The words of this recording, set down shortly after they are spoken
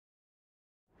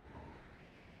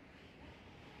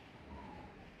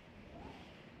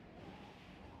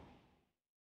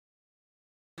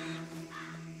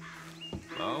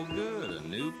Oh, good, a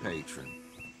new patron.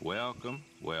 Welcome,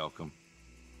 welcome.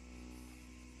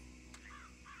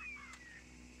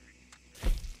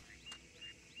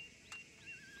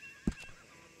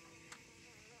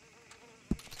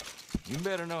 You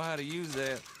better know how to use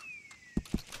that.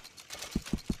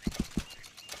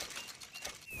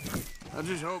 I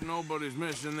just hope nobody's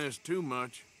missing this too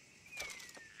much.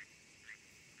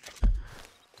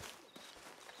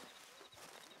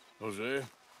 Hosea,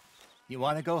 You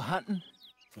want to go hunting?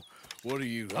 what are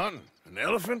you hunting? An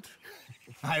elephant?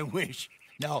 I wish.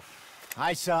 No,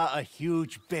 I saw a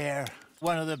huge bear.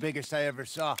 One of the biggest I ever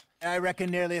saw. I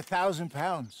reckon nearly 1,000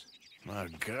 pounds. My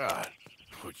God.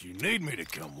 But you need me to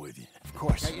come with you. Of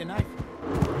course. Got your knife?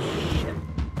 Shit.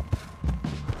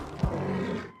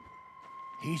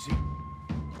 Easy.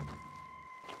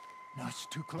 No, it's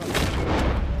too close.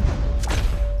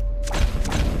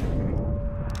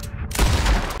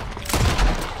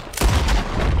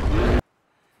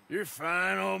 You're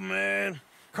fine, old man.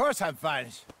 Of course I'm fine.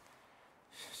 It's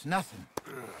nothing.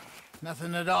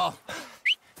 Nothing at all.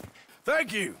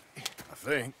 Thank you, I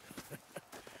think.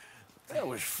 That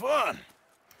was fun.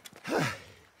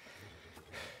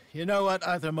 You know what,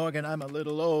 Arthur Morgan? I'm a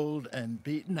little old and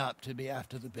beaten up to be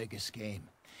after the biggest game.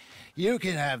 You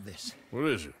can have this. What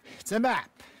is it? It's a map.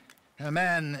 A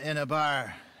man in a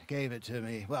bar gave it to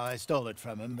me. Well, I stole it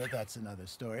from him, but that's another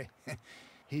story.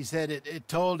 He said it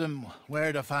told him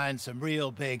where to find some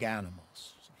real big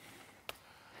animals.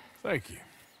 Thank you.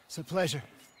 It's a pleasure.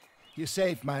 You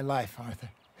saved my life, Arthur.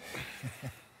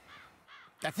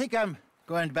 I think I'm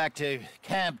going back to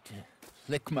camp to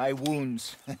lick my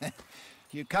wounds.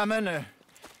 You coming, or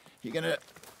you gonna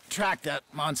track that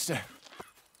monster?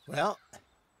 Well,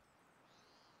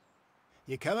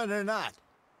 you coming or not?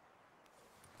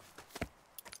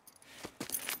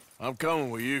 I'm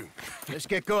coming with you. Let's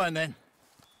get going, then.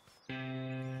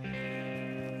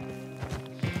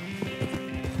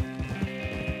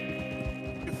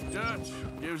 If the Dutch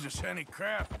gives us any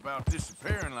crap about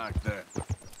disappearing like that,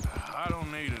 I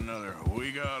don't need another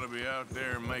 "we gotta be out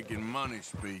there making money"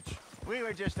 speech. We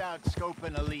were just out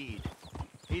scoping a lead.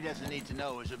 He doesn't need to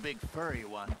know it was a big furry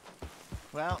one.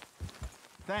 Well,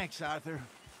 thanks, Arthur.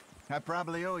 I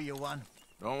probably owe you one.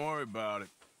 Don't worry about it.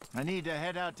 I need to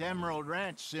head out to Emerald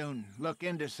Ranch soon. Look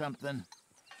into something.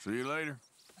 See you later.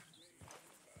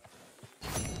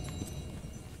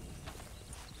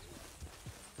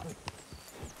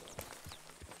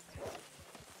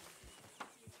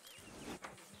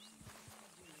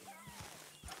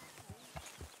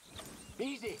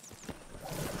 Easy.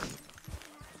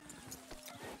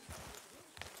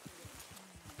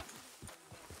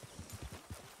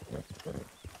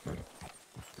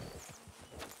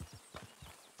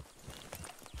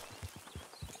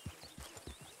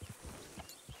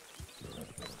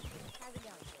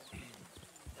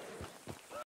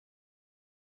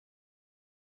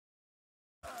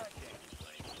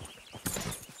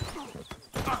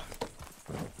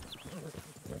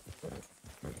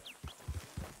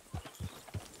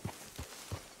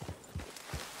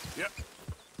 Yep.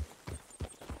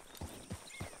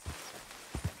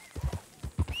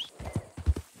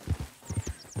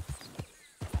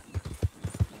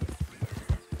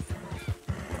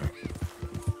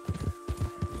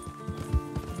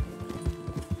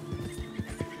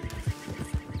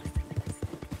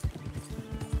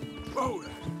 Whoa.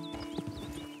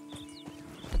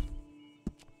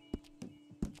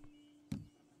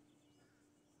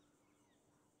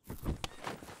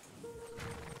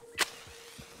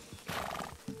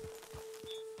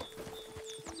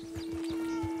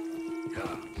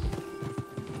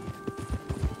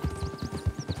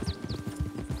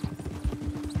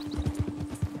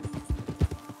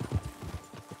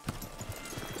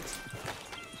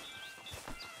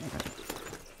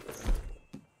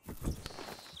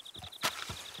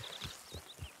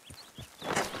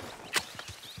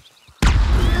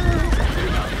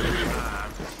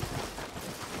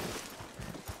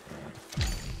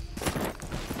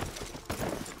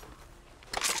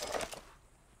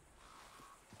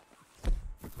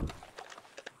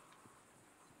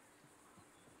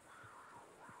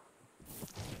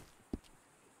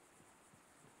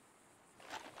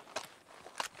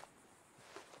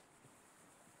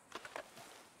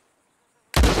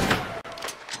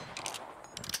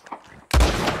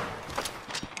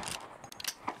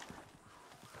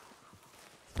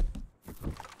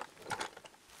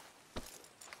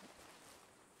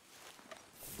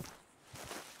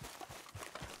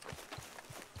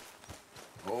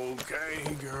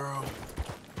 Okay, girl.